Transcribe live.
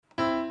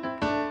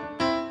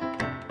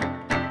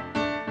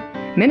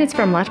Minutes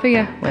from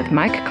Latvia with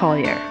Mike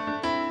Collier.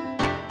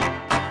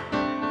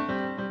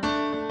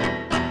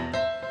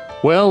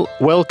 Well,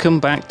 welcome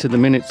back to the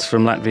Minutes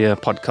from Latvia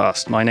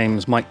podcast. My name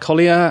is Mike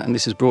Collier, and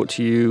this is brought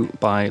to you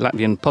by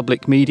Latvian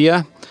Public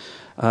Media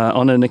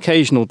on an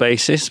occasional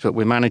basis, but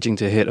we're managing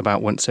to hit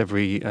about once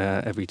every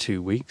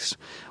 2 weeks.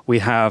 We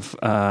have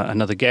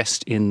another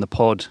guest in the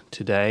pod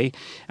today,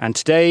 and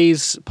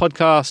today's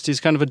podcast is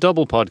kind of a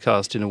double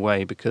podcast in a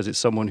way because it's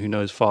someone who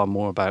knows far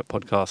more about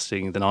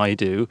podcasting than I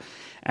do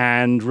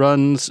and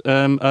runs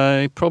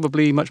a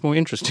probably much more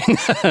interesting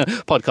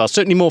podcast,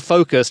 certainly more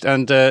focused,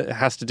 and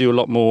has to do a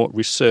lot more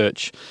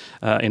research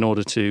in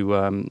order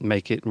to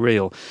make it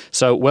real.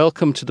 So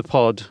welcome to the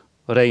pod,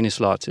 Reinis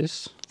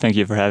Lācis. Thank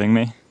you for having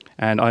me.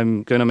 And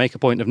I'm going to make a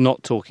point of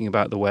not talking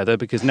about the weather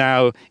because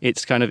now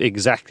it's kind of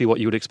exactly what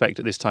you would expect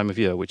at this time of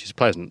year, which is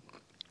pleasant.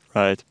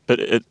 Right, but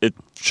it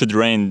should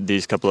rain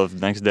these couple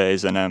of next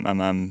days, and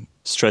I'm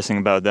stressing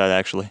about that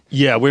actually.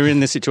 Yeah, we're in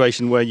this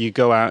situation where you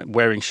go out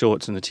wearing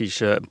shorts and a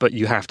t-shirt, but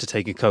you have to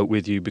take a coat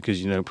with you because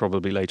you know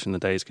probably later in the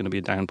day it's going to be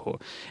a downpour.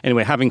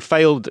 Anyway, having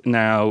failed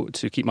now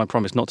to keep my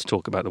promise not to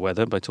talk about the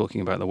weather by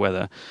talking about the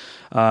weather,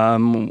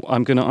 I'm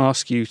going to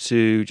ask you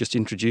to just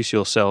introduce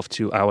yourself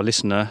to our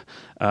listener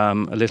a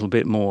little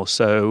bit more.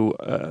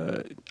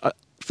 So.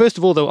 First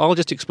of all, though, I'll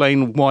just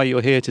explain why you're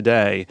here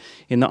today.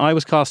 In that I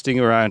was casting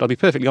around. I'll be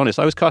perfectly honest.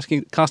 I was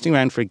casting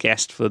around for a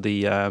guest for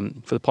the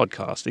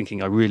podcast,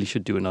 thinking I really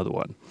should do another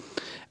one.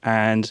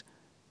 And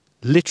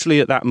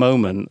literally at that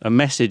moment, a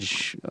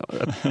message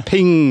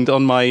pinged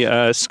on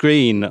my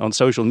screen on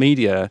social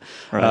media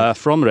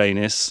from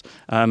Reinis,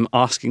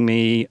 asking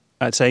me,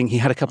 saying he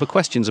had a couple of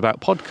questions about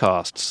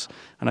podcasts.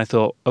 And I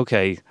thought,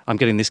 okay, I'm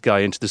getting this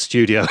guy into the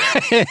studio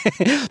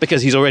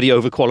because he's already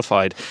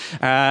overqualified.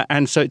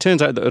 And so it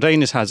turns out that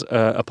Reinis has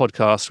a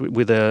podcast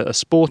with a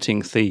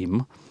sporting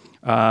theme,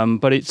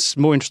 but it's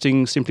more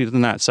interesting simply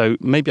than that. So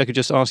maybe I could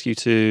just ask you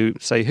to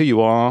say who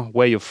you are,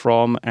 where you're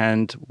from,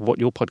 and what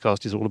your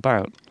podcast is all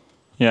about.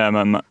 Yeah,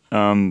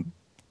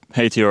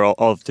 hey to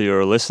all of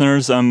your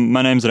listeners.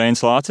 My name's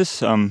Reinis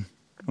Lācis. I'm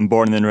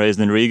born and raised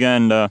in Riga,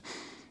 and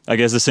I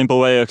guess the simple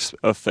way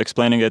of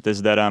explaining it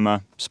is that I'm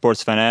a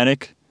sports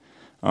fanatic,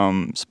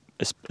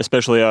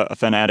 especially a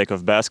fanatic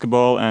of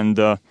basketball. And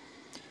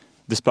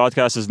this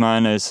podcast of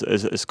mine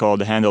is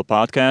called the Handle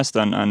Podcast.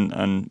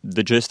 And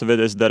the gist of it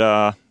is that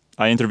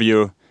I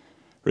interview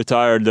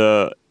retired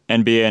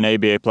NBA and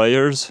ABA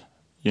players,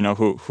 you know,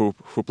 who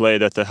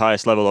played at the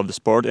highest level of the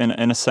sport in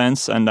a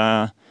sense. And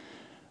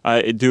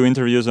I do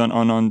interviews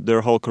on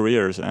their whole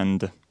careers.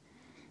 And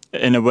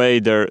in a way,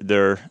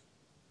 they're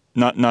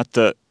not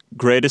the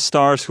greatest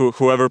stars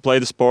who ever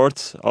played the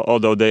sport,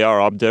 although they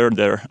are up there.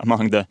 They're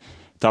among the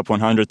top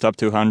 100, top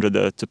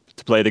 200 to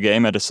play the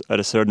game at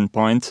a certain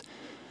point,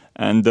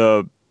 and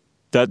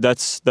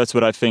that's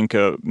what I think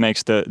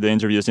makes the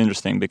interviews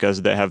interesting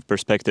because they have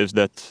perspectives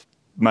that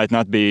might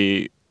not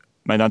be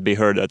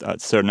heard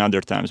at certain other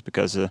times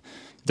because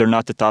they're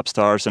not the top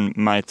stars and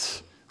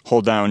might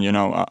hold down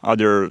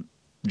other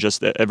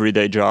just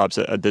everyday jobs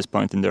at this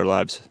point in their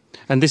lives.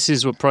 And this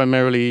is what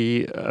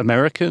primarily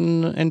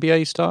American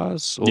NBA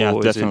stars, or yeah,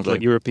 is definitely. it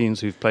like Europeans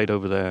who've played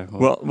over there?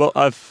 Or? Well,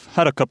 I've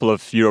had a couple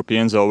of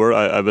Europeans over.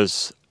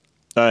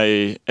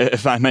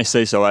 If I may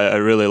say so, I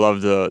really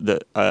loved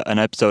an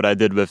episode I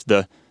did with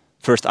the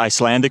first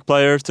Icelandic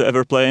player to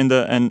ever play in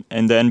the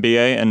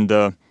NBA, and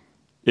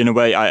in a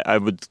way, I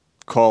would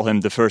call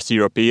him the first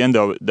European,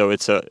 though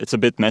it's a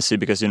bit messy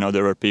because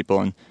there were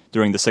people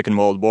during the Second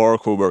World War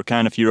who were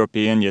kind of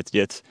European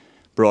yet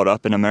brought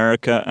up in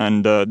America,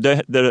 and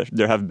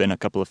there have been a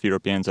couple of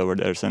Europeans over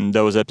there, and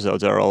those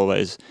episodes are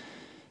always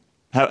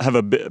have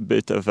a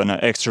bit of an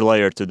extra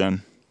layer to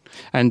them.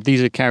 And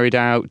these are carried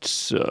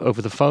out over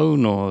the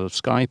phone or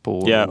Skype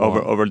or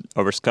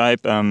over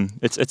Skype.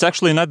 It's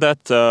actually not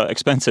that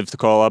expensive to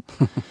call up,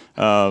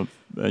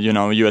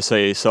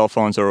 USA cell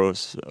phones or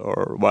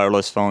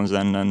wireless phones,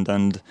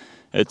 and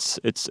it's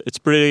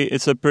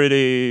a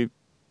pretty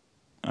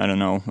I don't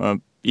know.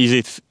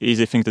 Easy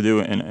thing to do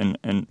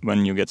in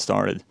when you get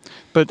started.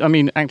 But I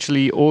mean,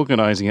 actually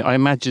organising it, I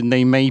imagine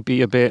they may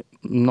be a bit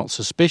not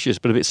suspicious,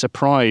 but a bit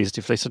surprised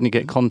if they suddenly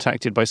get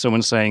contacted by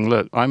someone saying,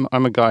 "Look, I'm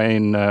a guy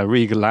in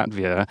Riga,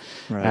 Latvia,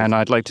 right, and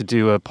I'd like to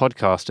do a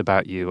podcast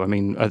about you." I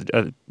mean,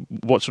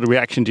 what sort of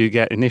reaction do you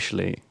get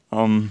initially?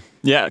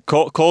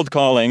 Cold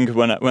calling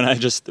when I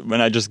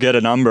just get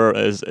a number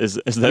is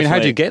definitely. I mean, how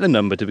do you get the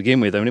number to begin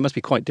with? I mean, it must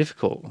be quite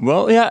difficult.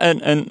 Well, yeah,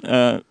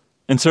 and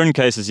in certain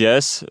cases,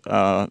 yes.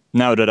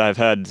 Now that I've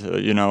had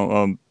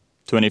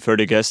 20,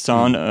 30 guests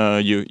on,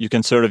 you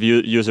can sort of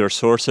use your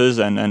sources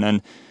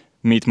and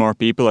meet more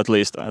people at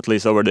least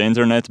over the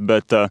internet.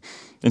 But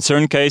in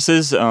certain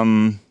cases,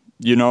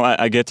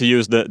 I get to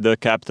use the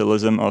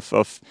capitalism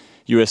of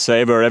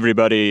USA, where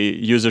everybody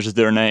uses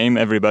their name.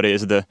 Everybody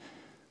is the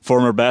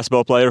former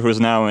basketball player who's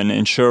now in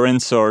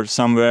insurance or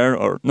somewhere,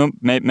 or no,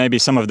 maybe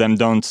some of them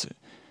don't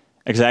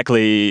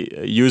exactly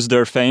use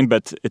their fame,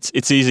 but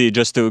it's easy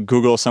just to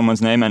Google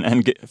someone's name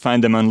and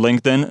find them on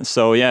LinkedIn.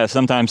 So yeah,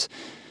 sometimes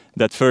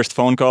that first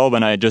phone call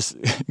when I just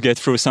get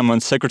through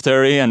someone's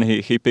secretary and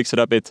he picks it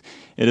up, it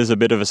is a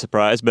bit of a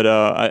surprise. But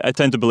I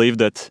tend to believe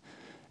that,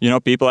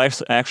 people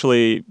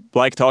actually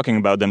like talking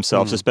about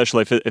themselves,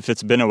 especially if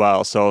it's been a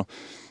while. So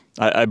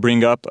I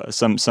bring up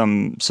some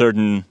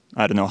certain,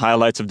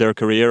 highlights of their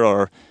career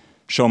or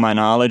show my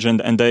knowledge,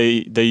 and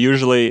they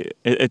usually,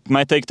 it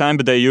might take time,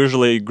 but they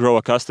usually grow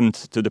accustomed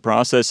to the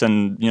process.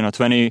 And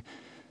 20,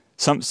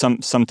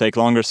 some take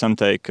longer, some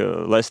take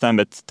less time,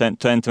 but 10,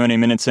 20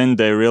 minutes in,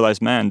 they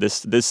realize, man,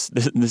 this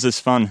is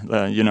fun,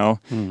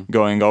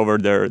 going over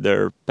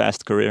their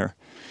past career.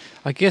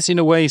 I guess in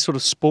a way, sort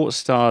of sports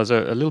stars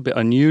are a little bit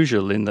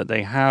unusual in that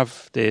they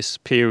have this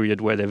period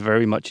where they're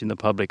very much in the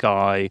public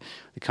eye.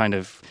 They kind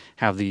of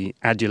have the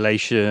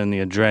adulation, the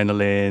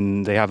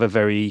adrenaline. They have a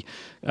very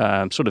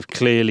sort of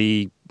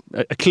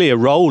a clear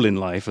role in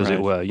life, as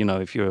it were.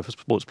 If you're a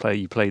sports player,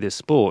 you play this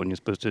sport and you're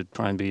supposed to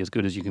try and be as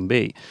good as you can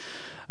be.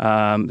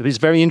 It's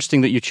very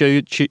interesting that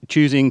you're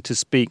choosing to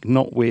speak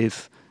not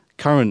with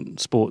current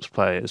sports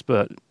players,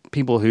 but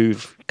people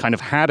who've kind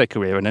of had a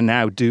career and are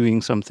now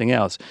doing something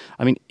else.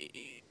 I mean,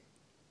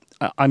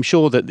 I'm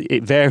sure that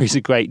it varies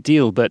a great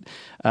deal, but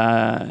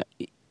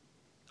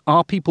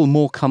are people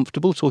more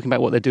comfortable talking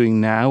about what they're doing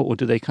now, or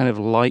do they kind of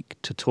like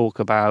to talk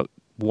about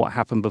what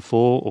happened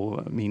before?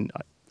 Or, I mean,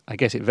 I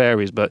guess it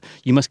varies, but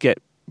you must get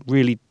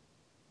really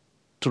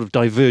sort of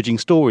diverging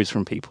stories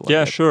from people.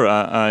 Yeah, sure.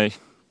 I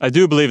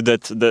do believe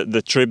that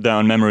the trip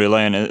down memory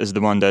lane is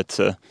the one that,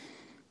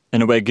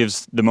 in a way,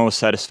 gives the most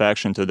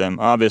satisfaction to them.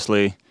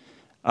 Obviously,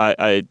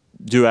 I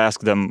do ask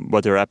them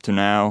what they're up to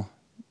now.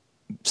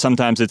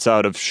 Sometimes it's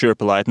out of sheer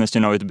politeness.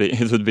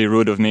 It would be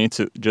rude of me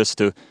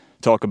to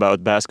talk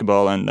about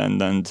basketball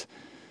and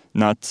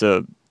not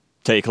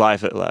take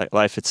life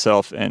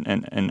itself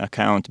in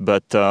account.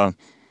 But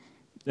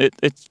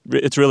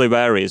it really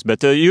varies.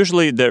 But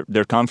usually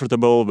they're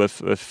comfortable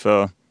with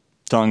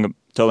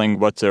telling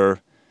what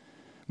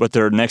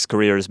their next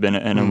career has been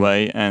in a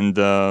way, and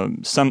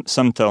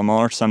some tell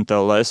more, some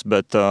tell less.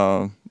 But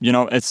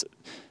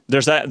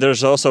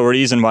there's also a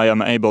reason why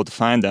I'm able to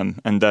find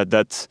them, and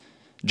that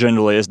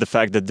generally is the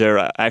fact that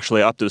they're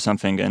actually up to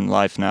something in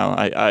life now.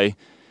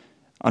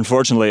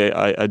 Unfortunately,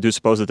 I do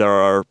suppose that there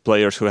are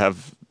players who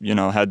have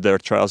had their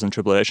trials and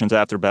tribulations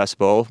after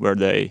basketball, where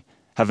they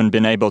haven't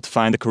been able to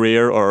find a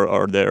career,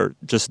 or they're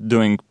just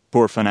doing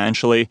poor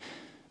financially.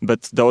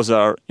 But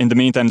in the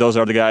meantime, those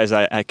are the guys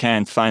I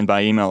can't find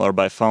by email or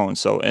by phone.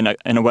 So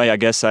in a way, I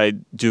guess I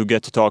do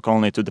get to talk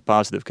only to the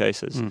positive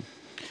cases.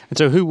 And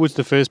so who was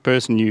the first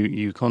person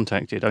you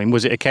contacted? I mean,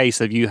 was it a case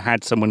that you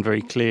had someone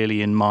very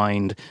clearly in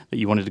mind that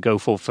you wanted to go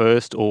for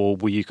first, or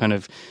were you kind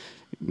of,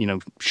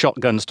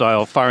 shotgun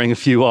style, firing a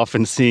few off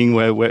and seeing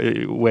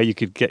where you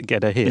could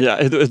get a hit? Yeah,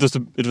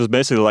 it was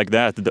basically like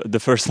that. The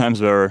first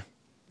times were,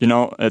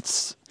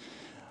 it's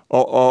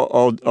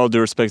all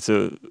due respect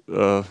to,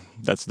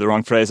 that's the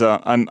wrong phrase.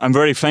 I'm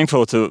very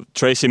thankful to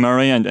Tracy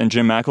Murray and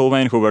Jim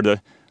McElwain, who were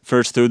the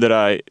first two that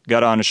I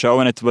got on the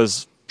show, and it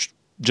was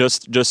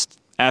just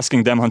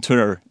asking them on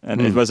Twitter,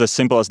 and it was as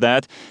simple as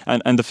that.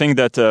 And the thing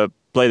that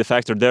played a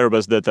factor there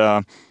was that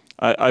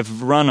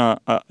I've run a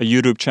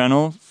YouTube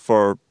channel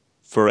for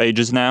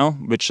ages now,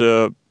 which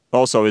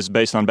also is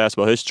based on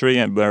basketball history,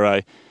 and where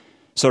I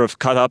sort of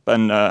cut up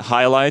and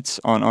highlights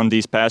on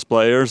these past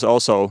players,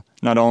 also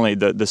not only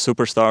the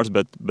superstars,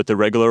 but the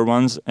regular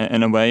ones,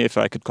 in a way, if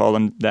I could call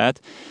them that.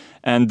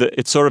 And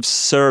it sort of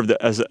served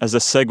as a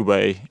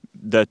segue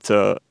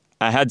that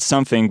I had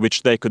something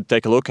which they could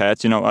take a look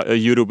at, a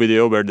YouTube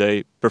video where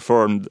they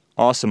performed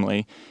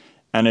awesomely.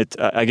 And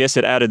I guess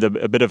it added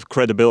a bit of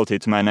credibility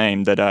to my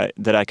name, that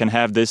I can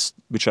have this,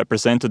 which I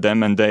present to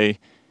them, and they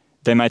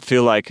might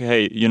feel like,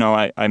 hey,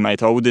 I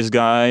might owe this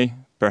guy,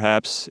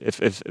 perhaps, if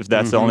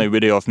that's the only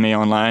video of me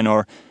online,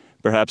 or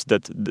perhaps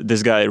that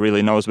this guy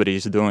really knows what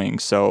he's doing.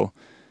 So,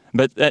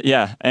 but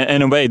yeah,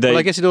 in a way, well,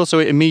 I guess it also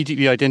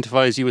immediately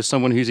identifies you as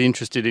someone who's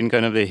interested in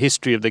kind of the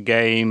history of the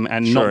game,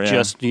 and not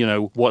just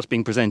what's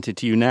being presented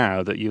to you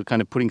now. That you're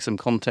kind of putting some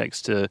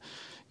context to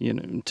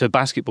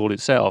basketball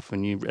itself,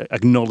 and you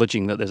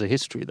acknowledging that there's a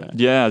history there.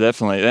 Yeah,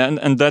 definitely,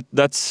 and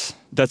that's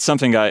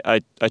something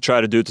I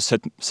try to do to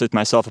set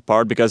myself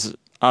apart, because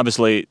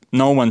obviously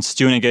no one's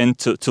tuning in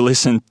to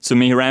listen to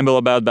me ramble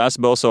about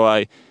basketball, so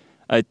I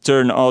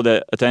turn all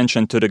the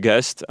attention to the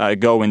guest. I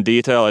go in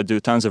detail. I do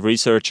tons of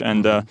research,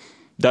 and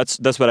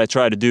that's what I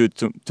try to do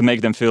to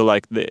make them feel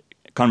like the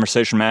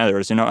conversation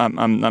matters.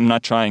 I'm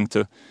not trying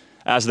to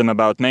ask them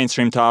about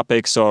mainstream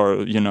topics,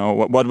 or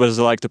what was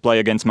it like to play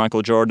against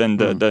Michael Jordan,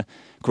 the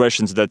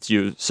questions that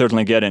you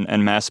certainly get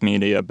in mass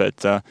media,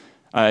 but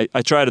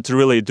I try to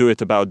really do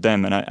it about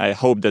them, and I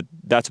hope that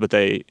that's what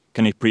they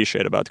can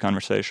appreciate about the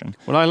conversation.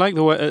 Well, I like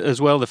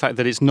the fact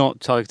that it's not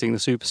targeting the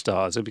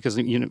superstars, because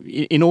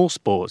in all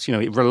sports,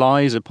 it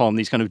relies upon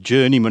these kind of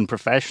journeyman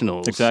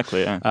professionals.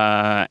 Exactly,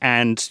 yeah.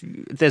 And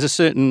there's a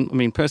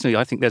certain, personally,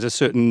 I think there's a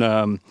certain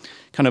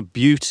kind of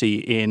beauty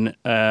in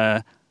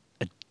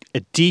a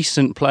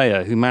decent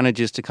player who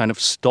manages to kind of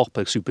stop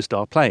a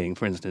superstar playing,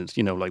 for instance,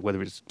 like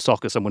whether it's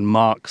soccer, someone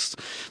marks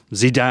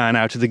Zidane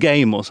out of the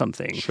game or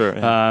something. Sure.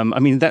 Yeah. I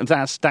mean,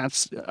 that's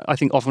I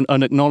think often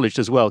unacknowledged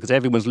as well, because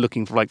everyone's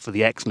looking for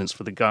the excellence,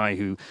 for the guy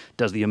who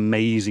does the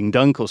amazing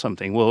dunk or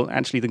something. Well,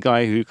 actually, the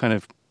guy who kind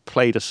of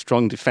played a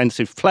strong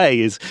defensive play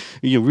is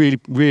really,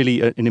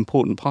 really an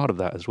important part of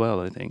that as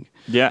well, I think.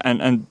 Yeah,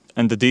 and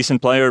the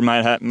decent player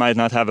might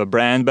not have a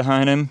brand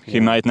behind him. He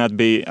might not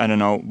be, I don't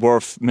know,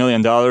 worth $1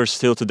 million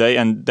still today,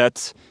 and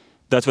that's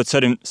what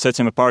sets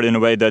him apart in a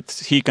way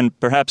that he can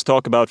perhaps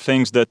talk about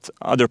things that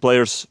other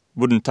players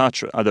wouldn't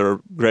touch, other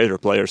greater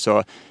players.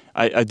 So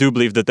I do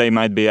believe that they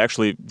might be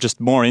actually just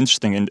more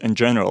interesting in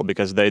general,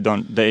 because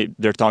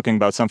they're talking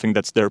about something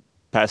that's their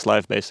past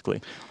life,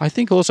 basically. I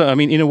think also, I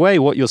mean, in a way,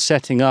 what you're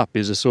setting up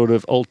is a sort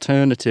of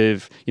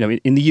alternative.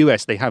 In the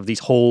US, they have these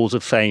halls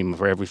of fame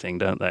for everything,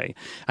 don't they?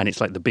 And it's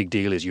like the big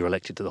deal is you're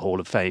elected to the Hall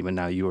of Fame, and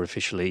now you're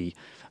officially,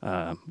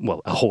 a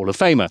Hall of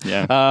Famer.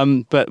 Yeah.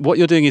 But what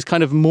you're doing is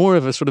kind of more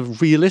of a sort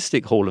of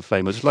realistic Hall of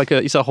Famer.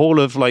 It's a hall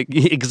of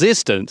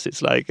existence.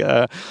 It's like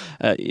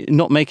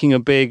not making a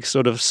big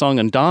sort of song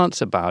and dance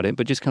about it,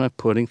 but just kind of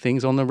putting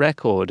things on the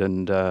record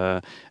and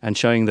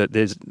showing that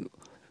there's.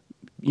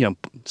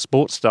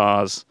 Sports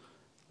stars,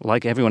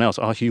 like everyone else,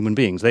 are human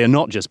beings. They are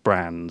not just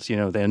brands. They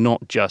are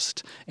not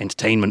just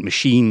entertainment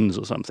machines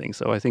or something.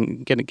 So I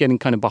think getting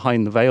kind of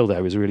behind the veil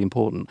there is really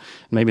important.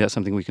 Maybe that's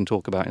something we can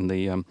talk about in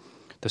the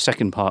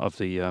second part of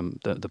the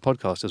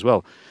podcast as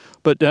well.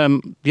 But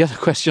the other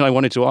question I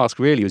wanted to ask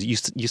really was,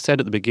 you said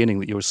at the beginning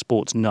that you're a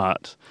sports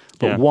nut,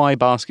 but why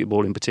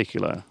basketball in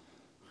particular?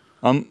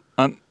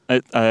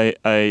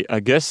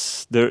 I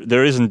guess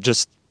there isn't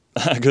just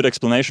a good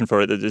explanation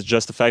for it. It's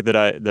just the fact that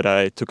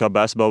I took up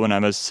basketball when I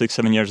was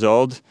 6-7 years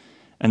old,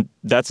 and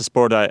that's a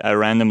sport I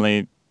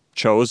randomly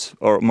chose,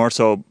 or more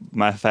so,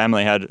 my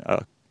family had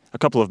a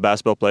couple of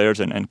basketball players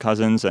and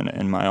cousins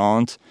and my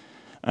aunt,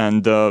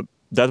 and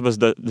that was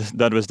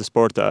the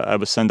sport I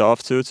was sent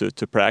off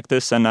to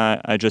practice, and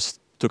I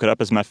just took it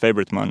up as my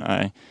favorite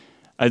one.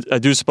 I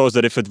do suppose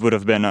that if it would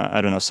have been,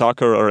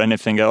 soccer or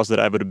anything else, that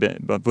I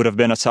would have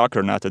been a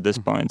soccer nut at this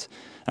point.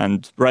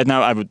 And right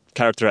now, I would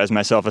characterize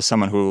myself as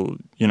someone who,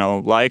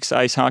 likes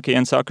ice hockey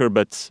and soccer,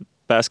 but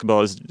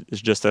basketball is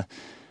just a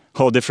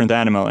whole different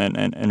animal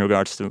in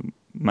regards to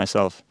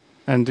myself.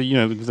 And,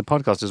 the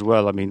podcast as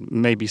well, I mean,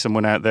 maybe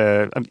someone out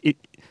there...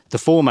 the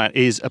format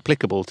is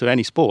applicable to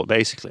any sport,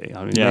 basically.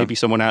 I mean, maybe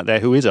someone out there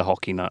who is a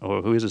hockey nut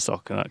or who is a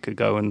soccer nut could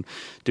go and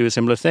do a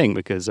similar thing,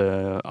 because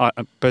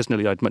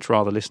personally, I'd much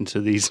rather listen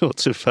to these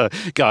sorts of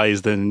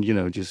guys than,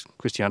 just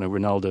Cristiano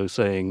Ronaldo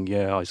saying,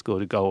 yeah, I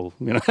scored a goal.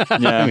 Yeah,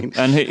 I mean,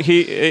 and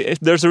he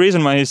there's a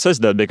reason why he says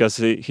that, because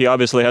he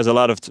obviously has a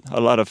lot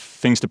of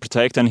things to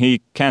protect, and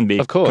he can be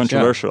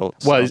controversial.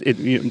 Yeah. Well,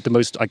 the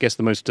most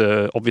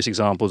obvious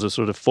examples are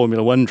sort of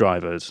Formula One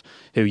drivers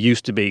who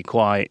used to be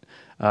quite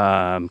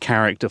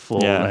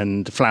characterful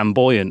and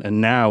flamboyant,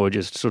 and now are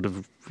just sort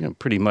of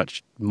pretty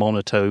much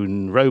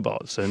monotone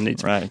robots. And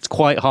it's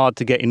quite hard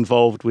to get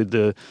involved with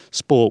the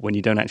sport when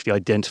you don't actually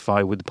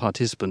identify with the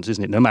participants,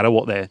 isn't it? No matter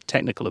what their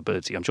technical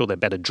ability. I'm sure they're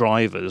better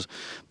drivers,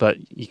 but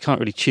you can't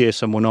really cheer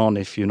someone on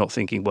if you're not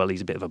thinking, well,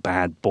 he's a bit of a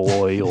bad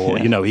boy, or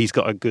he's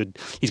got a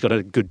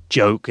good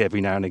joke every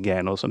now and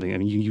again or something. I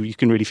mean, you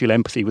can really feel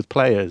empathy with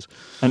players.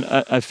 And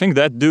I think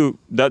that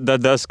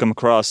does come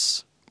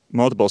across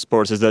multiple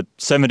sports, is that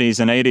 70s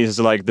and 80s is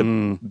like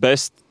the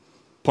best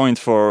point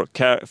for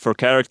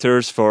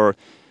characters, for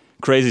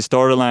crazy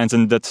storylines,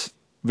 and that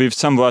we've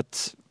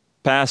somewhat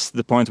passed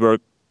the point where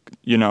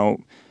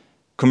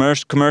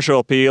commercial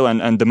appeal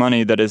and the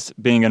money that is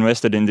being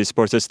invested in these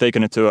sports has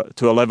taken it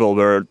to a level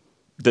where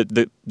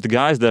the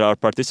guys that are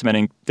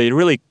participating, they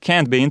really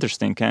can't be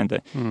interesting, can't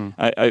they?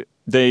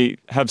 They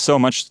have so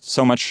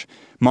much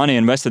money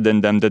invested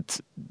in them that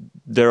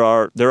there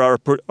are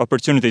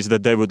opportunities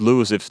that they would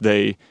lose if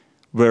they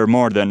were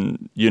more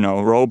than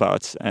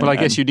robots. Well, I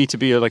guess you need to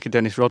be like a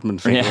Dennis Rodman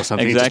figure or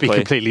something, exactly. Just be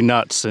completely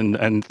nuts, and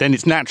then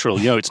it's natural.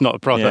 It's not a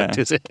product,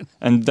 is it?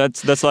 And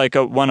that's like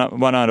one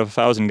out of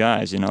 1,000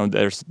 guys.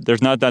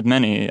 There's not that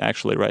many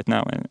actually right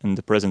now in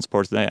the present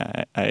sports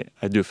day.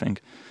 I do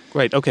think.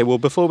 Great. Okay. Well,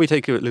 before we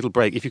take a little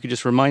break, if you could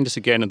just remind us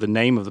again of the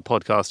name of the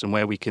podcast and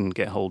where we can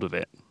get hold of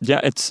it.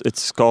 Yeah,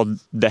 it's called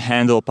The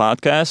Handle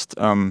Podcast.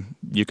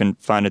 You can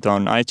find it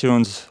on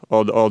iTunes,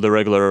 all the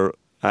regular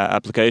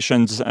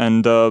applications,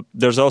 and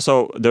there's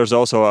also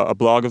a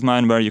blog of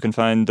mine where you can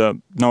find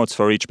notes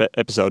for each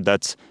episode.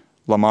 That's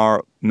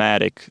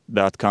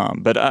lamarmatic.com.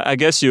 But I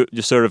guess you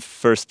sort of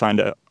first find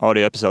the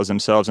audio episodes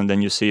themselves, and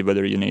then you see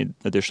whether you need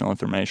additional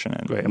information.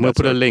 Great, and we'll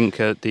put a link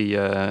at the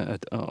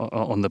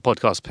on the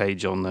podcast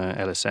page on the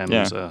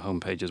LSM's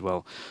homepage as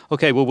well.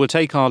 Okay, well, we'll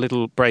take our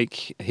little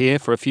break here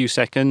for a few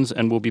seconds,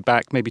 and we'll be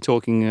back maybe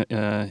talking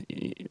a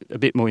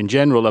bit more in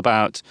general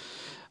about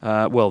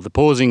the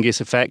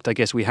Porzingis effect. I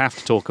guess we have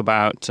to talk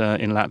about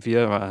in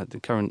Latvia, the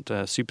current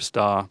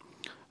superstar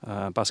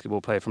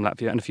basketball player from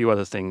Latvia, and a few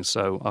other things.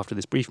 So after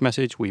this brief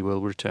message, we will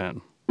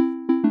return.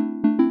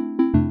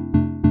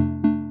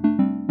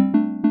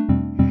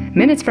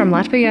 Minutes from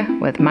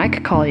Latvia with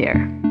Mike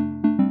Collier.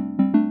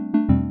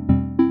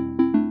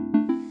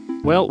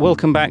 Well,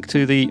 welcome back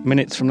to the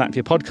Minutes from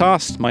Latvia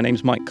podcast. My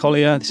name's Mike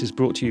Collier. This is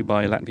brought to you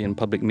by Latvian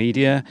Public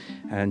Media.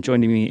 And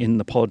joining me in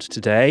the pod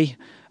today,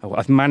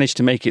 I've managed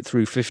to make it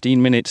through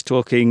 15 minutes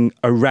talking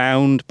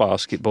around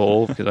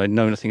basketball because I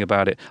know nothing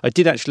about it. I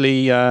did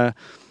actually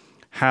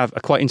have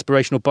a quite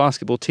inspirational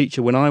basketball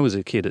teacher when I was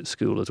a kid at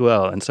school as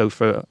well. And so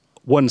for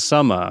one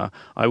summer,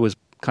 I was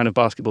kind of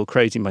basketball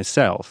crazy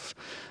myself.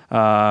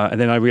 And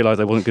then I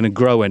realized I wasn't going to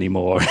grow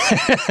anymore.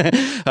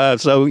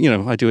 So,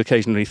 I do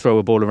occasionally throw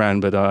a ball around,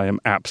 but I am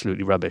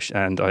absolutely rubbish.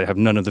 And I have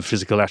none of the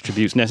physical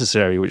attributes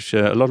necessary, which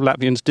a lot of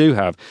Latvians do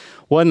have.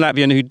 One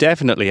Latvian who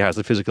definitely has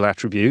the physical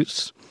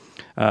attributes,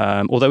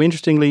 although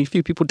interestingly,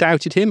 few people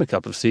doubted him a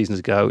couple of seasons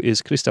ago,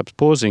 is Kristaps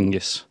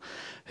Porzingis,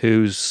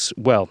 who's,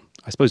 well,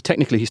 I suppose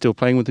technically he's still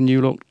playing with the New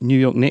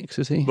York Knicks,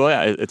 is he? Well,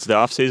 yeah, it's the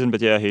off season,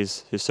 but yeah,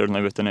 he's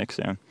certainly with the Knicks,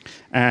 yeah.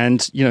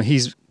 And,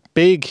 he's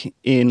big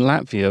in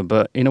Latvia,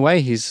 but in a way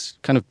he's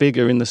kind of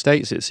bigger in the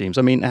States, it seems.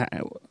 I mean,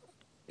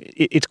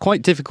 it's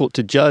quite difficult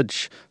to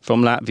judge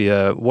from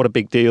Latvia what a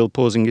big deal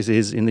Porzingis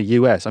is in the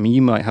US. I mean,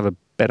 you might have a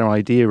better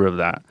idea of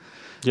that.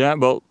 Yeah,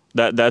 well,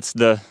 that's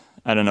the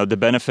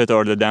benefit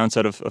or the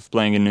downside of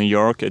playing in New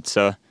York. It's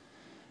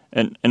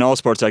in all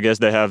sports, I guess,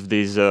 they have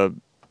these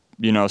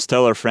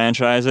stellar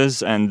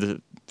franchises,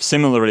 and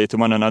similarly to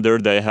one another,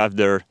 they have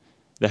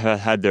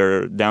had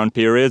their down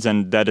periods,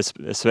 and that is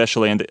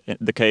especially in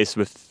the case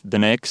with the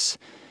Knicks.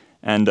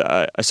 And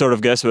I sort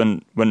of guess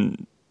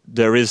when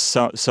there is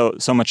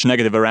so much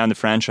negative around the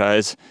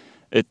franchise,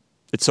 it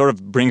sort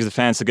of brings the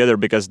fans together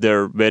because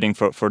they're waiting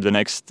for the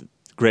next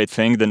great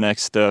thing, the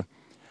next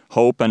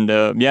hope. And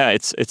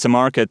it's a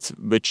market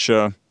which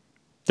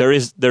there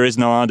is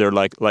no other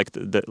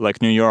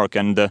like New York,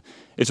 and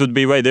it would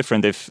be way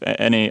different if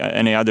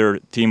any other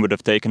team would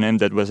have taken him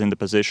that was in the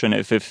position.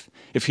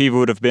 If he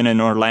would have been in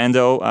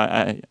Orlando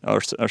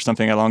or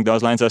something along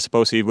those lines, I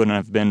suppose he wouldn't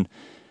have been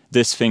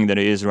this thing that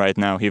he is right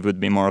now. He would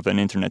be more of an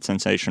internet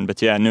sensation.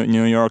 But yeah,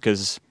 New York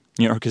is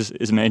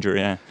major,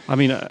 yeah. I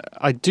mean,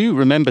 I do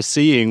remember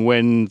seeing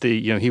when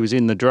he was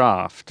in the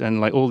draft, and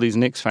like all these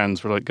Knicks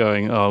fans were like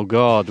going, "Oh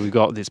God, we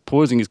got this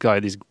Porzingis guy,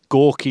 this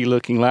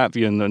gawky-looking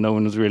Latvian that no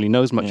one really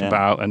knows much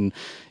about," and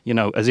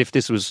as if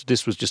this was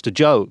just a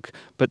joke.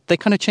 But they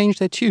kind of changed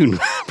their tune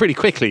pretty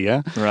quickly,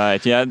 yeah.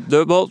 Right, yeah.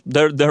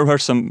 There were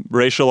some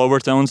racial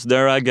overtones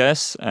there, I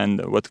guess,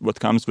 and what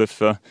comes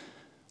with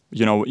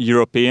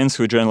Europeans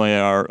who generally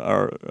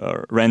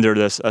are rendered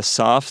as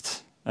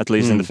soft, at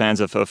least in the fans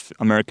of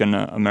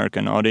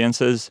American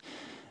audiences,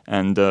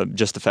 and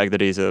just the fact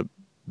that he's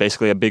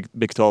basically a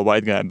big tall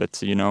white guy,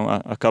 but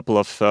a couple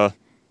of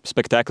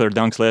spectacular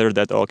dunks later,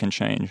 that all can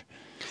change.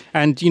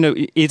 And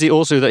is it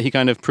also that he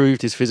kind of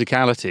proved his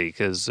physicality?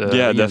 Because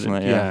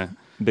definitely, yeah.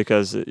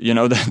 Because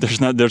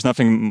there's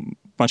nothing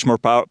much more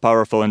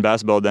powerful in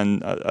basketball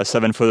than a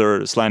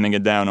 7-footer slamming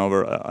it down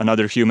over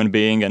another human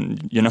being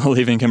and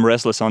leaving him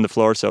restless on the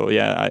floor. So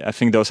yeah, I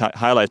think those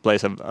highlight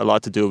plays have a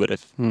lot to do with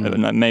it.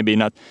 Maybe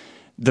not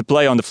the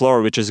play on the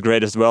floor, which is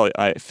great as well.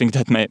 I think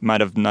that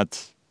might have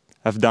not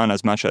have done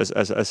as much as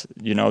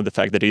the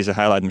fact that he's a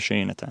highlight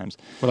machine at times.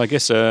 Well, I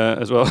guess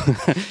as well,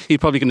 he's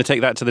probably going to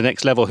take that to the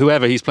next level.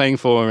 Whoever he's playing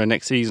for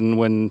next season,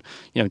 when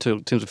in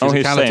terms of physicality,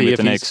 he's staying with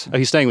the Knicks.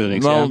 He's staying with the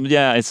Knicks. Well,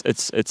 yeah,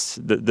 it's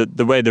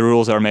the way the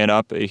rules are made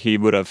up. He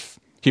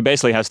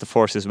basically has to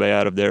force his way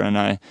out of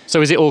there.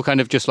 So is it all kind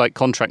of just like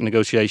contract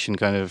negotiation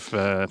kind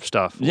of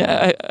stuff?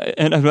 Yeah,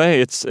 in a way,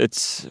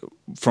 it's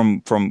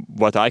from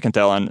what I can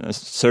tell, and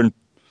certain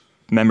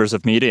members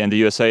of media in the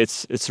USA,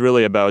 it's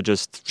really about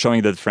just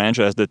showing the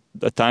franchise that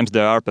at times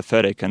they are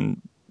pathetic, and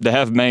they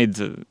have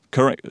made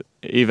correct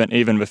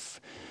even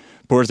with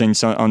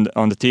Porzingis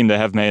on the team, they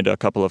have made a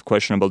couple of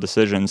questionable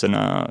decisions, and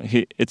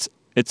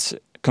it's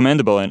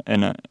commendable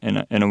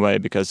in a way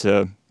because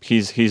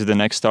he's the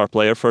next star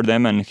player for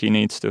them, and he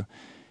needs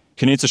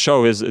to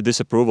show his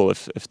disapproval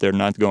if they're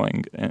not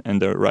going in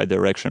the right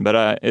direction.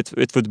 But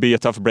it would be a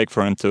tough break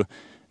for him to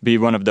be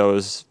one of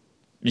those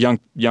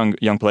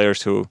young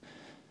players who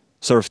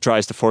sort of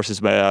tries to force his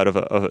way out of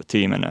a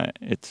team, and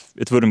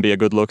it wouldn't be a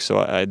good look, so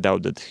I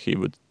doubt that he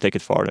would take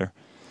it farther.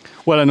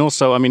 Well, and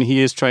also, I mean,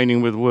 he is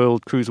training with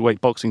world cruiserweight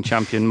boxing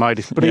champion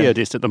Mairis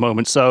Briedis at the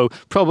moment, so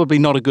probably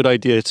not a good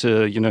idea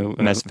to,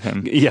 mess with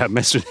him. Yeah,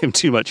 mess with him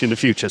too much in the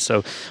future. So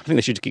I think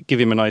they should give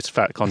him a nice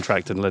fat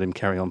contract and let him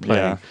carry on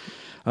playing.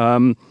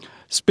 Yeah.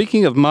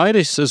 Speaking of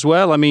Mairis as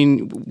well, I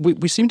mean,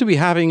 we seem to be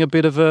having a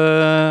bit of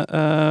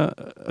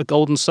a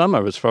golden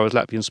summer as far as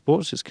Latvian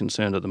sports is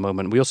concerned at the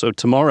moment.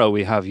 Tomorrow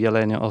we have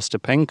Jelena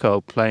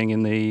Ostapenko playing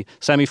in the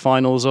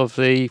semi-finals of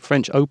the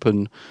French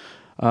Open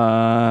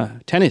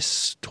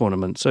tennis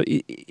tournament. So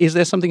is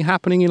there something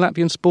happening in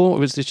Latvian sport,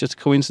 or is this just a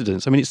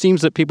coincidence? I mean, it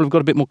seems that people have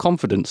got a bit more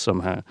confidence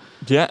somehow.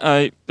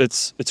 Yeah,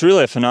 it's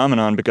really a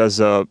phenomenon because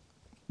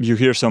you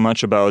hear so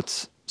much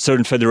about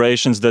certain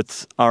federations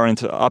that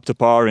aren't up to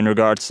par in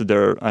regards to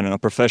their,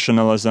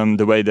 professionalism,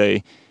 the way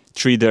they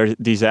treat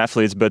these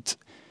athletes. But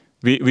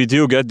we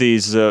do get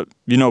these,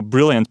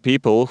 brilliant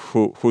people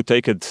who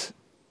take it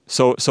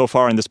so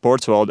far in the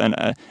sports world, and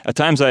at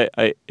times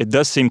it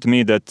does seem to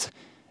me that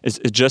it's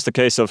just a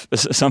case of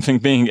something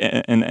being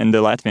in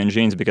the Latvian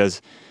genes,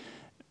 because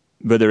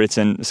whether it's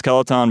in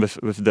skeleton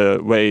with the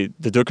way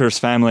the Dukers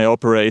family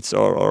operates,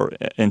 or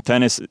in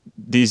tennis,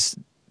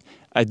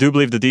 I do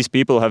believe that these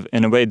people have,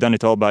 in a way, done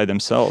it all by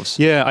themselves.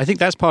 Yeah, I think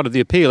that's part of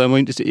the appeal. I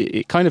mean,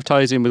 it kind of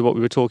ties in with what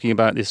we were talking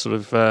about, this sort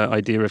of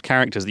idea of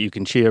characters that you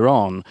can cheer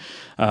on.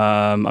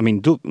 I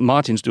mean,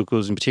 Martins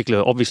Dukurs in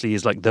particular obviously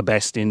is like the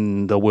best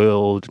in the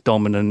world,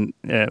 dominant,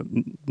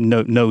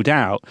 no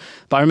doubt.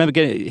 But I remember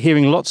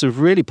hearing lots of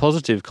really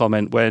positive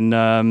comment when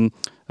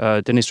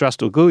Denis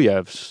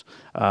Rastorguyev's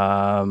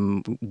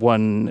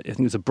won, I think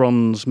it was a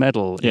bronze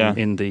medal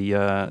in the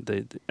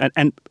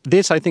and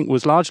this, I think,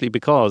 was largely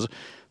because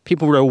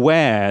people were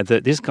aware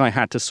that this guy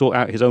had to sort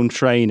out his own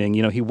training.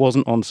 You know, he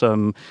wasn't on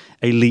some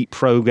elite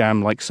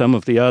program like some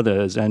of the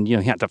others, and you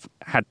know, he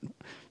had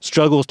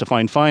struggles to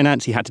find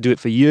finance. He had to do it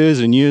for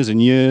years and years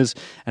and years,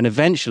 and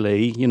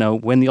eventually, you know,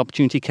 when the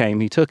opportunity came,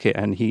 he took it,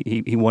 and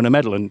he won a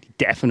medal, and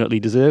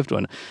definitely deserved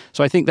one.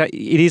 So I think that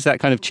it is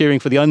that kind of cheering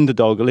for the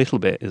underdog a little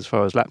bit as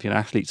far as Latvian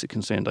athletes are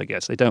concerned. I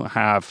guess they don't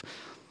have,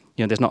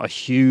 you know, there's not a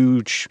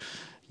huge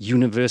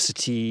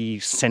university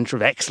center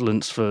of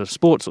excellence for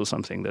sports or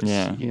something.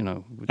 That's you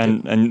know.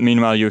 And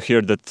meanwhile, you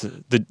hear that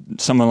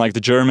someone like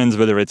the Germans,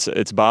 whether it's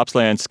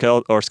bobsleigh and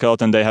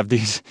skeleton, they have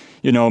these,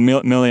 you know,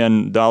 $1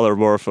 million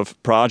worth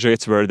of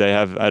projects where they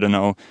have, I don't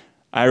know,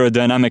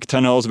 aerodynamic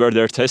tunnels where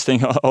they're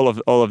testing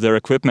all of their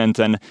equipment.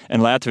 And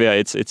in Latvia,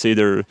 it's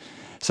either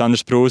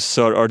Sanders Prūss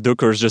or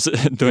Dukers just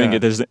doing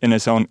it in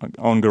his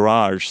own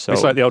garage. So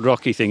it's like the old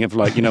Rocky thing of,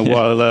 like, you know,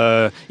 while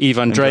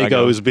Ivan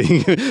Drago is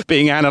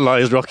being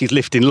analysed, Rocky's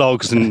lifting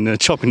logs and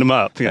chopping them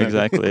up. You know?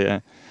 Exactly,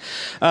 yeah.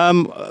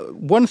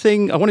 One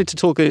thing I wanted to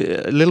talk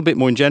a little bit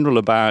more in general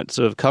about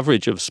sort of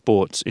coverage of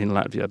sports in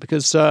Latvia,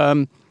 because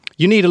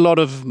you need a lot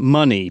of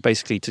money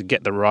basically to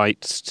get the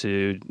rights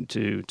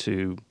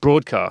to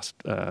broadcast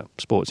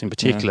sports, in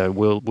particular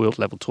world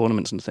level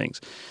tournaments and things.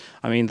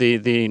 I mean,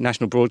 the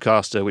national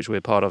broadcaster, which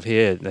we're part of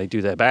here, they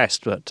do their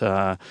best, but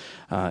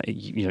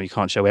you know, you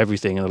can't show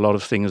everything, and a lot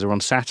of things are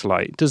on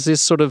satellite. Does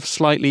this sort of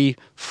slightly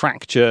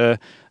fracture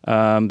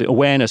the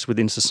awareness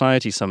within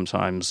society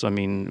sometimes? I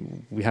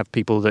mean, we have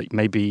people that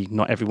maybe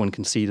not everyone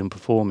can see them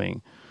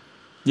performing.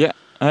 Yeah,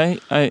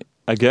 I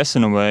guess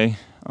in a way.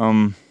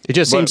 It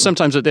just seems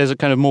sometimes that there's a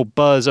kind of more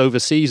buzz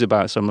overseas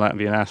about some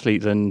Latvian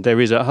athlete than there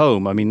is at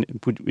home. I mean,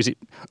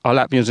 are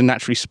Latvians a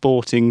naturally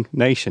sporting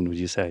nation, would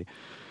you say?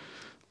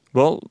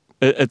 Well,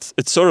 it's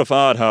sort of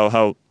odd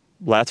how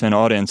Latvian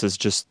audiences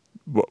just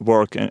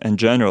work in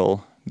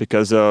general,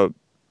 because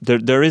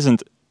there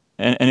isn't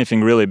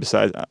anything really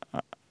besides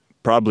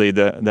probably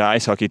the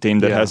ice hockey team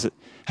that has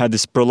had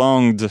this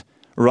prolonged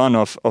run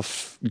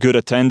of good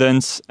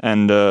attendance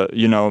and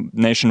you know,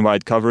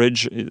 nationwide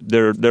coverage.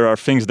 There are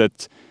things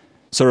that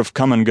sort of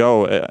come and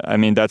go. I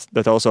mean,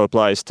 that also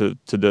applies to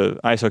the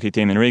ice hockey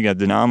team in Riga,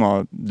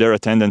 Dinamo. Their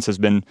attendance has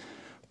been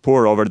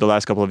poor over the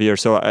last couple of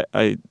years. So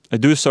I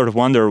do sort of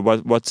wonder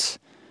what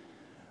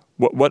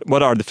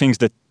are the things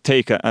that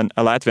take a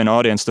Latvian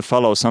audience to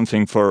follow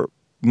something for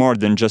more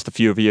than just a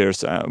few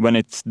years when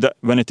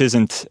it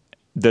isn't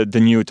the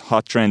new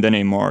hot trend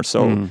anymore.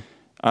 So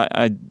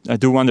I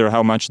do wonder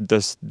how much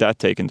does that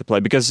take into play,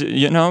 because,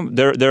 you know,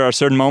 there are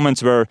certain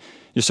moments where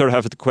you sort of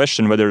have to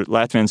question whether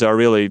Latvians are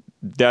really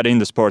that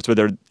into sports,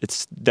 whether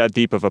it's that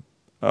deep of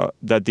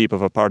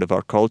a part of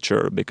our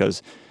culture,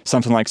 because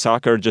something like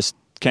soccer just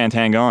can't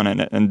hang on,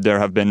 and there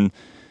have been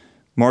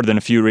more than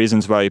a few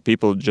reasons why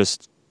people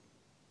just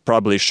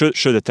probably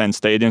should attend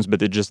stadiums,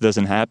 but it just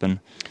doesn't happen.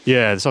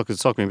 Yeah, the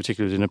soccer in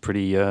particular is in a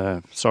pretty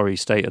sorry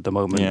state at the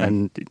moment,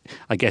 and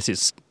I guess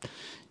it's,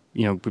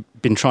 you know,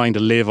 been trying to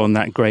live on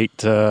that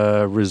great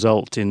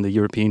result in the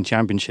European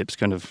Championships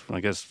kind of, I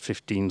guess,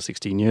 15,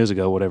 16 years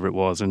ago, whatever it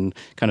was, and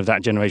kind of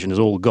that generation is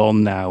all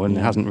gone now, and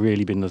it hasn't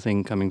really been the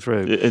thing coming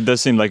through. It does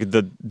seem like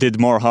it did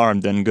more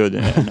harm than good.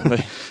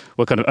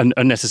 Well, kind of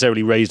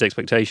unnecessarily raised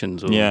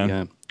expectations.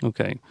 Yeah.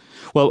 Okay.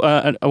 Well,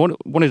 I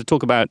wanted to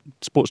talk about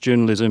sports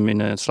journalism in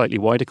a slightly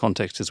wider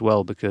context as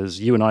well, because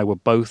you and I were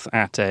both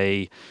at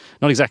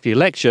not exactly a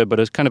lecture, but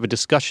a kind of a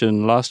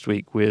discussion last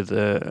week with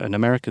an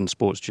American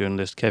sports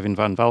journalist, Kevin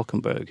Van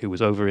Valkenburg, who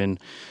was over in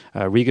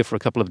Riga for a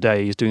couple of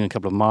days, doing a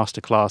couple of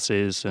master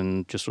classes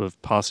and just sort of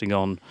passing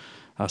on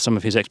some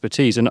of his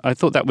expertise. And I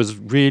thought that was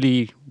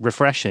really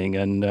refreshing.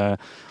 And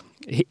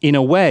in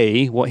a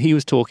way, what he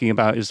was talking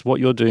about is what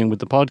you're doing with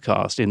the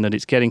podcast, in that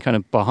it's getting kind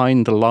of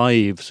behind the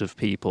lives of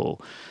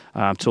people,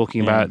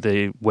 talking about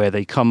where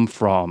they come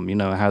from, you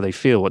know, how they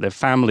feel, what their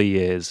family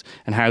is,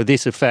 and how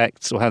this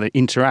affects or how it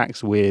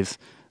interacts with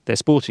their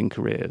sporting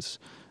careers.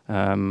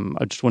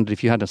 I just wondered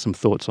if you had some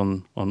thoughts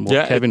on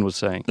what Kevin was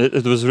saying.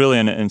 It was really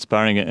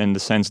inspiring in the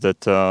sense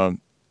that,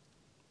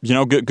 you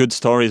know, good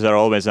stories are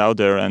always out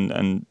there,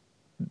 and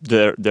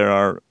there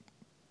are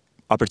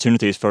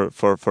opportunities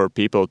for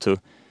people to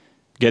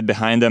get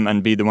behind them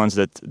and be the ones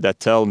that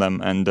tell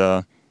them. And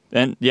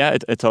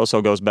it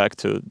also goes back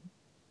to,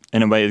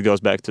 in a way, it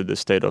goes back to the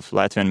state of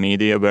Latvian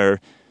media,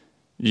 where,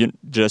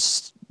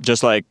 just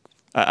like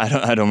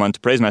I don't want to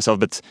praise myself,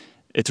 but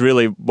it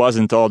really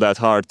wasn't all that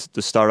hard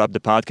to start up the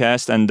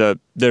podcast, and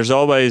there's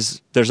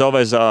always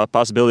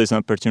possibilities and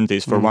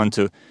opportunities for one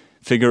to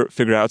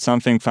figure out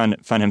something, find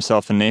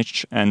himself a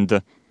niche,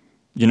 and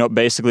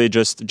basically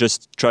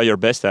just try your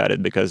best at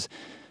it, because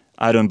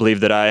I don't believe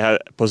that I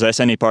possess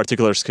any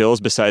particular skills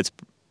besides,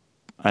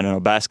 I don't know,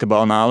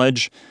 basketball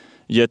knowledge.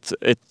 Yet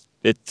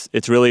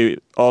it really,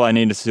 all I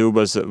needed to do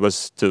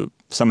was to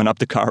summon up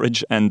the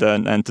courage and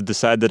to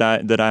decide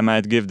that I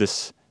might give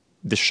this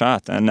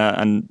shot.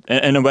 And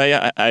in a way,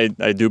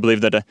 I do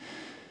believe that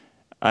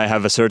I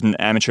have a certain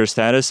amateur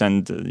status,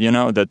 and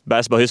that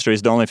basketball history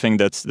is the only thing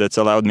that's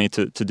allowed me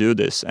to do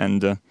this.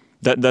 And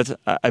that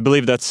I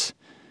believe that's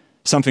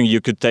something you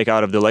could take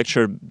out of the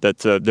lecture, that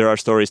there are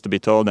stories to be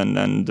told,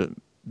 and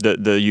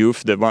the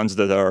youth, the ones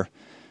that are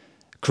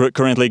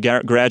currently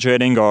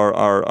graduating or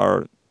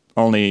are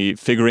only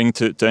figuring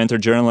to enter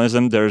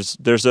journalism,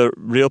 there's a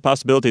real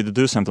possibility to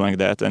do something like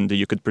that, and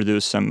you could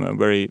produce some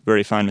very,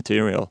 very fine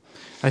material.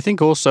 I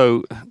think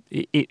also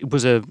it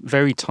was a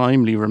very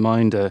timely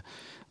reminder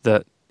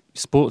that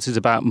sports is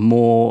about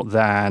more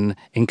than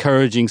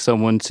encouraging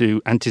someone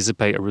to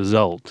anticipate a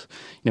result.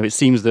 It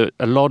seems that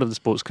a lot of the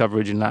sports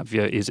coverage in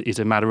Latvia is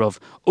a matter of,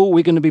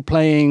 we're going to be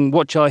playing,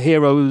 watch our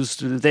heroes,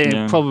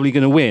 they're probably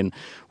going to win.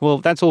 Well,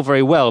 that's all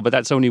very well, but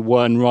that's only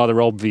one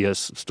rather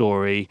obvious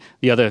story.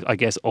 The other, I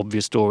guess,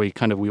 obvious story,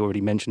 kind of, we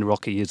already mentioned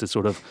Rocky, is a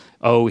sort of,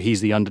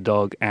 he's the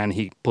underdog and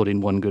he put in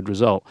one good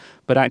result.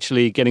 But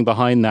actually getting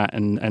behind that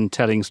and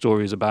telling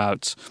stories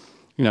about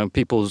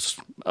people's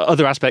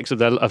other aspects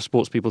of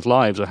sports people's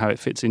lives, or how it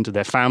fits into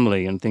their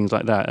family and things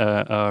like that,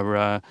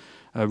 are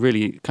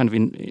really kind of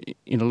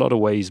in a lot of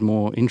ways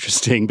more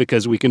interesting,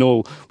 because we can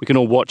all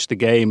watch the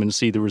game and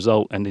see the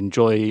result and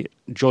enjoy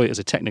it as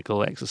a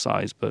technical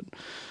exercise. But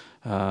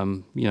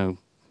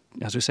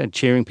as we said,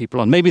 cheering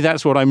people on. Maybe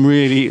that's what I'm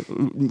really,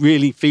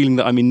 really feeling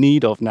that I'm in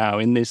need of now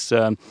in this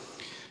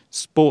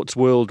sports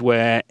world,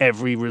 where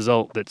every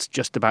result that's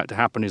just about to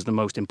happen is the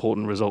most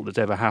important result that's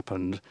ever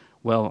happened.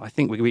 Well, I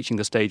think we're reaching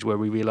the stage where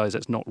we realize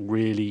that's not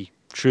really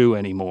true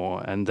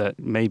anymore, and that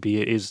maybe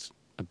it is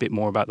a bit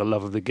more about the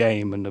love of the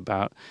game and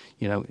about,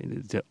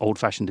 the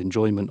old-fashioned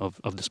enjoyment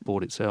of the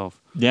sport itself.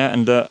 Yeah,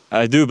 and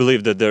I do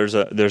believe that there's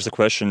a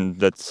question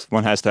that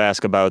one has to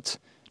ask about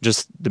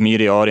just the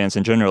media audience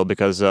in general,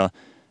 because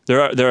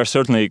there are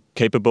certainly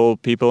capable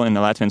people in the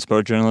Latvian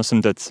sport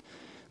journalism that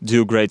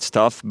do great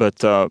stuff,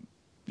 but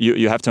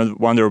you have to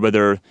wonder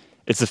whether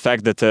it's the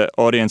fact that the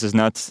audience is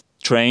not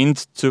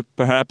trained to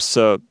perhaps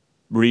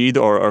read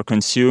or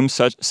consume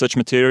such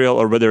material,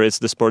 or whether it's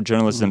the sport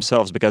journalists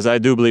themselves. Because I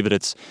do believe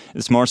that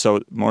it's more so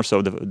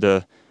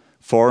the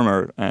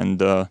former, and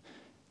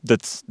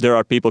that there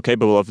are people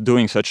capable of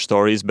doing such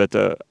stories, but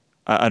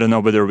I don't know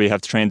whether we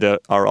have trained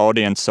our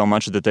audience so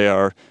much that they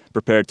are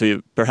prepared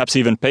to perhaps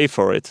even pay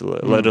for it,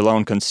 let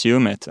alone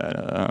consume it.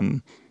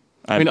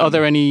 I mean, are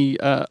there any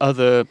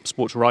other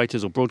sports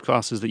writers or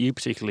broadcasters that you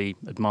particularly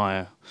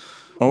admire?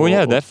 Oh,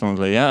 yeah,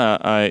 definitely. Yeah,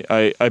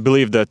 I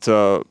believe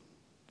that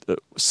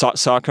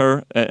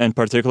soccer in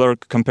particular,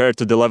 compared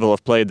to the level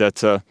of play that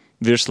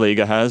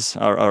Virsliga has,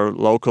 our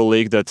local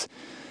league, that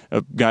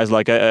guys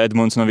like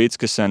Edmunds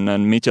Novickis and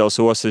Miķels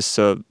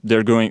Osis,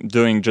 they're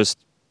doing just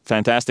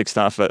fantastic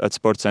stuff at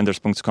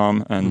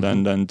sportcenters.com,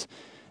 and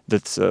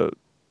that's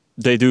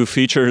they do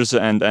features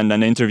and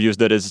interviews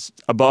that is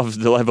above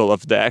the level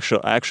of the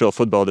actual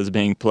football that's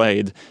being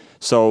played.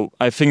 So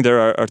I think there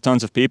are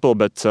tons of people,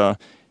 but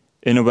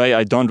in a way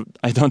I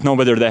don't know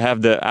whether they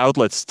have the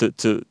outlets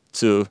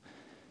to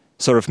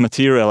sort of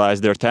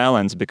materialize their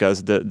talents,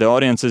 because the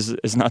audience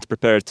is not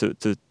prepared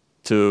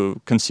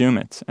to consume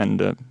it,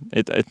 and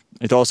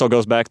it also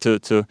goes back to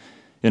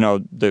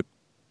the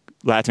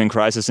Latvian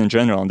crisis in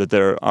general, that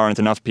there aren't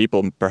enough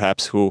people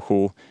perhaps who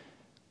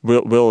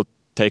will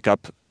take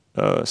up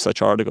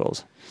such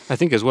articles. I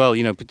think as well,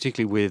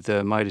 particularly with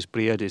Mairis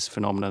Briedis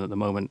phenomenon at the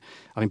moment,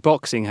 I mean,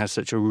 boxing has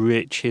such a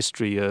rich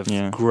history of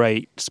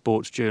great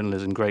sports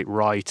journalism, great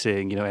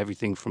writing,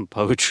 everything from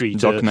poetry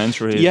to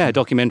documentaries. Yeah,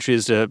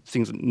 documentaries,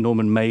 things like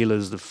Norman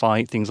Mailer's The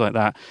Fight, things like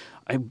that.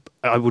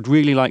 I would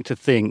really like to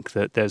think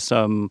that there's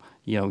some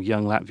young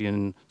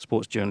Latvian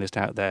sports journalist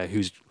out there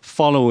who's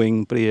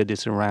following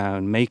Briedis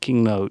around,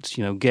 making notes,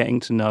 getting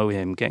to know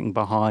him, getting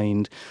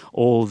behind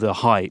all the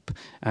hype,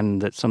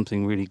 and that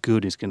something really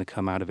good is going to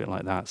come out of it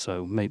like that.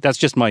 So that's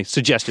just my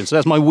suggestion. So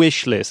that's my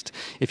wish list.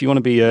 If you want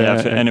to be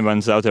if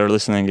anyone's out there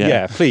listening,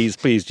 please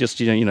just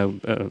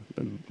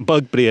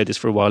bug Briedis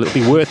for a while. It'll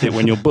be worth it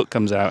when your book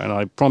comes out, and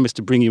I promise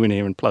to bring you in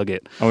here and plug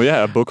it. Oh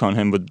yeah, a book on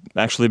him would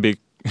actually be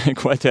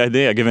quite the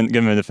idea, given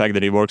the fact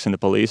that he works in the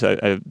police.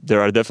 There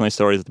are definitely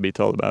stories to be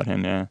told about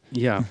him,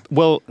 Yeah.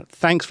 Well,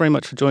 thanks very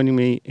much for joining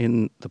me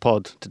in the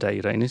pod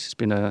today, Reinis. It's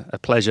been a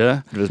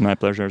pleasure. It was my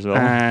pleasure as well.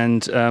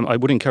 And I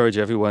would encourage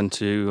everyone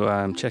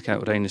to check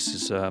out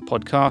Reinis'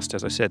 podcast.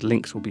 As I said,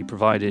 links will be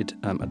provided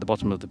at the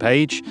bottom of the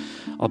page.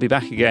 I'll be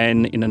back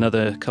again in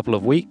another couple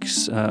of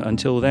weeks.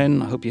 Until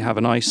then, I hope you have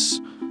a nice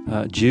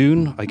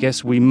June. I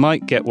guess we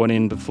might get one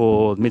in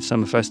before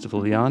Midsummer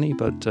Festival, Liani,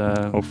 but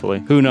Hopefully.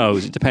 who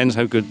knows? It depends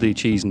how good the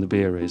cheese and the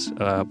beer is.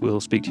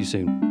 We'll speak to you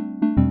soon.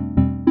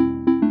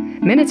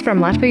 Minutes from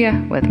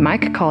Latvia with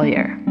Mike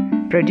Collier.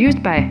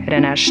 Produced by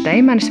Renārs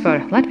Steimans for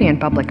Latvian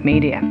Public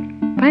Media.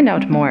 Find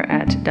out more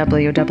at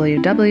www.lsm.lv.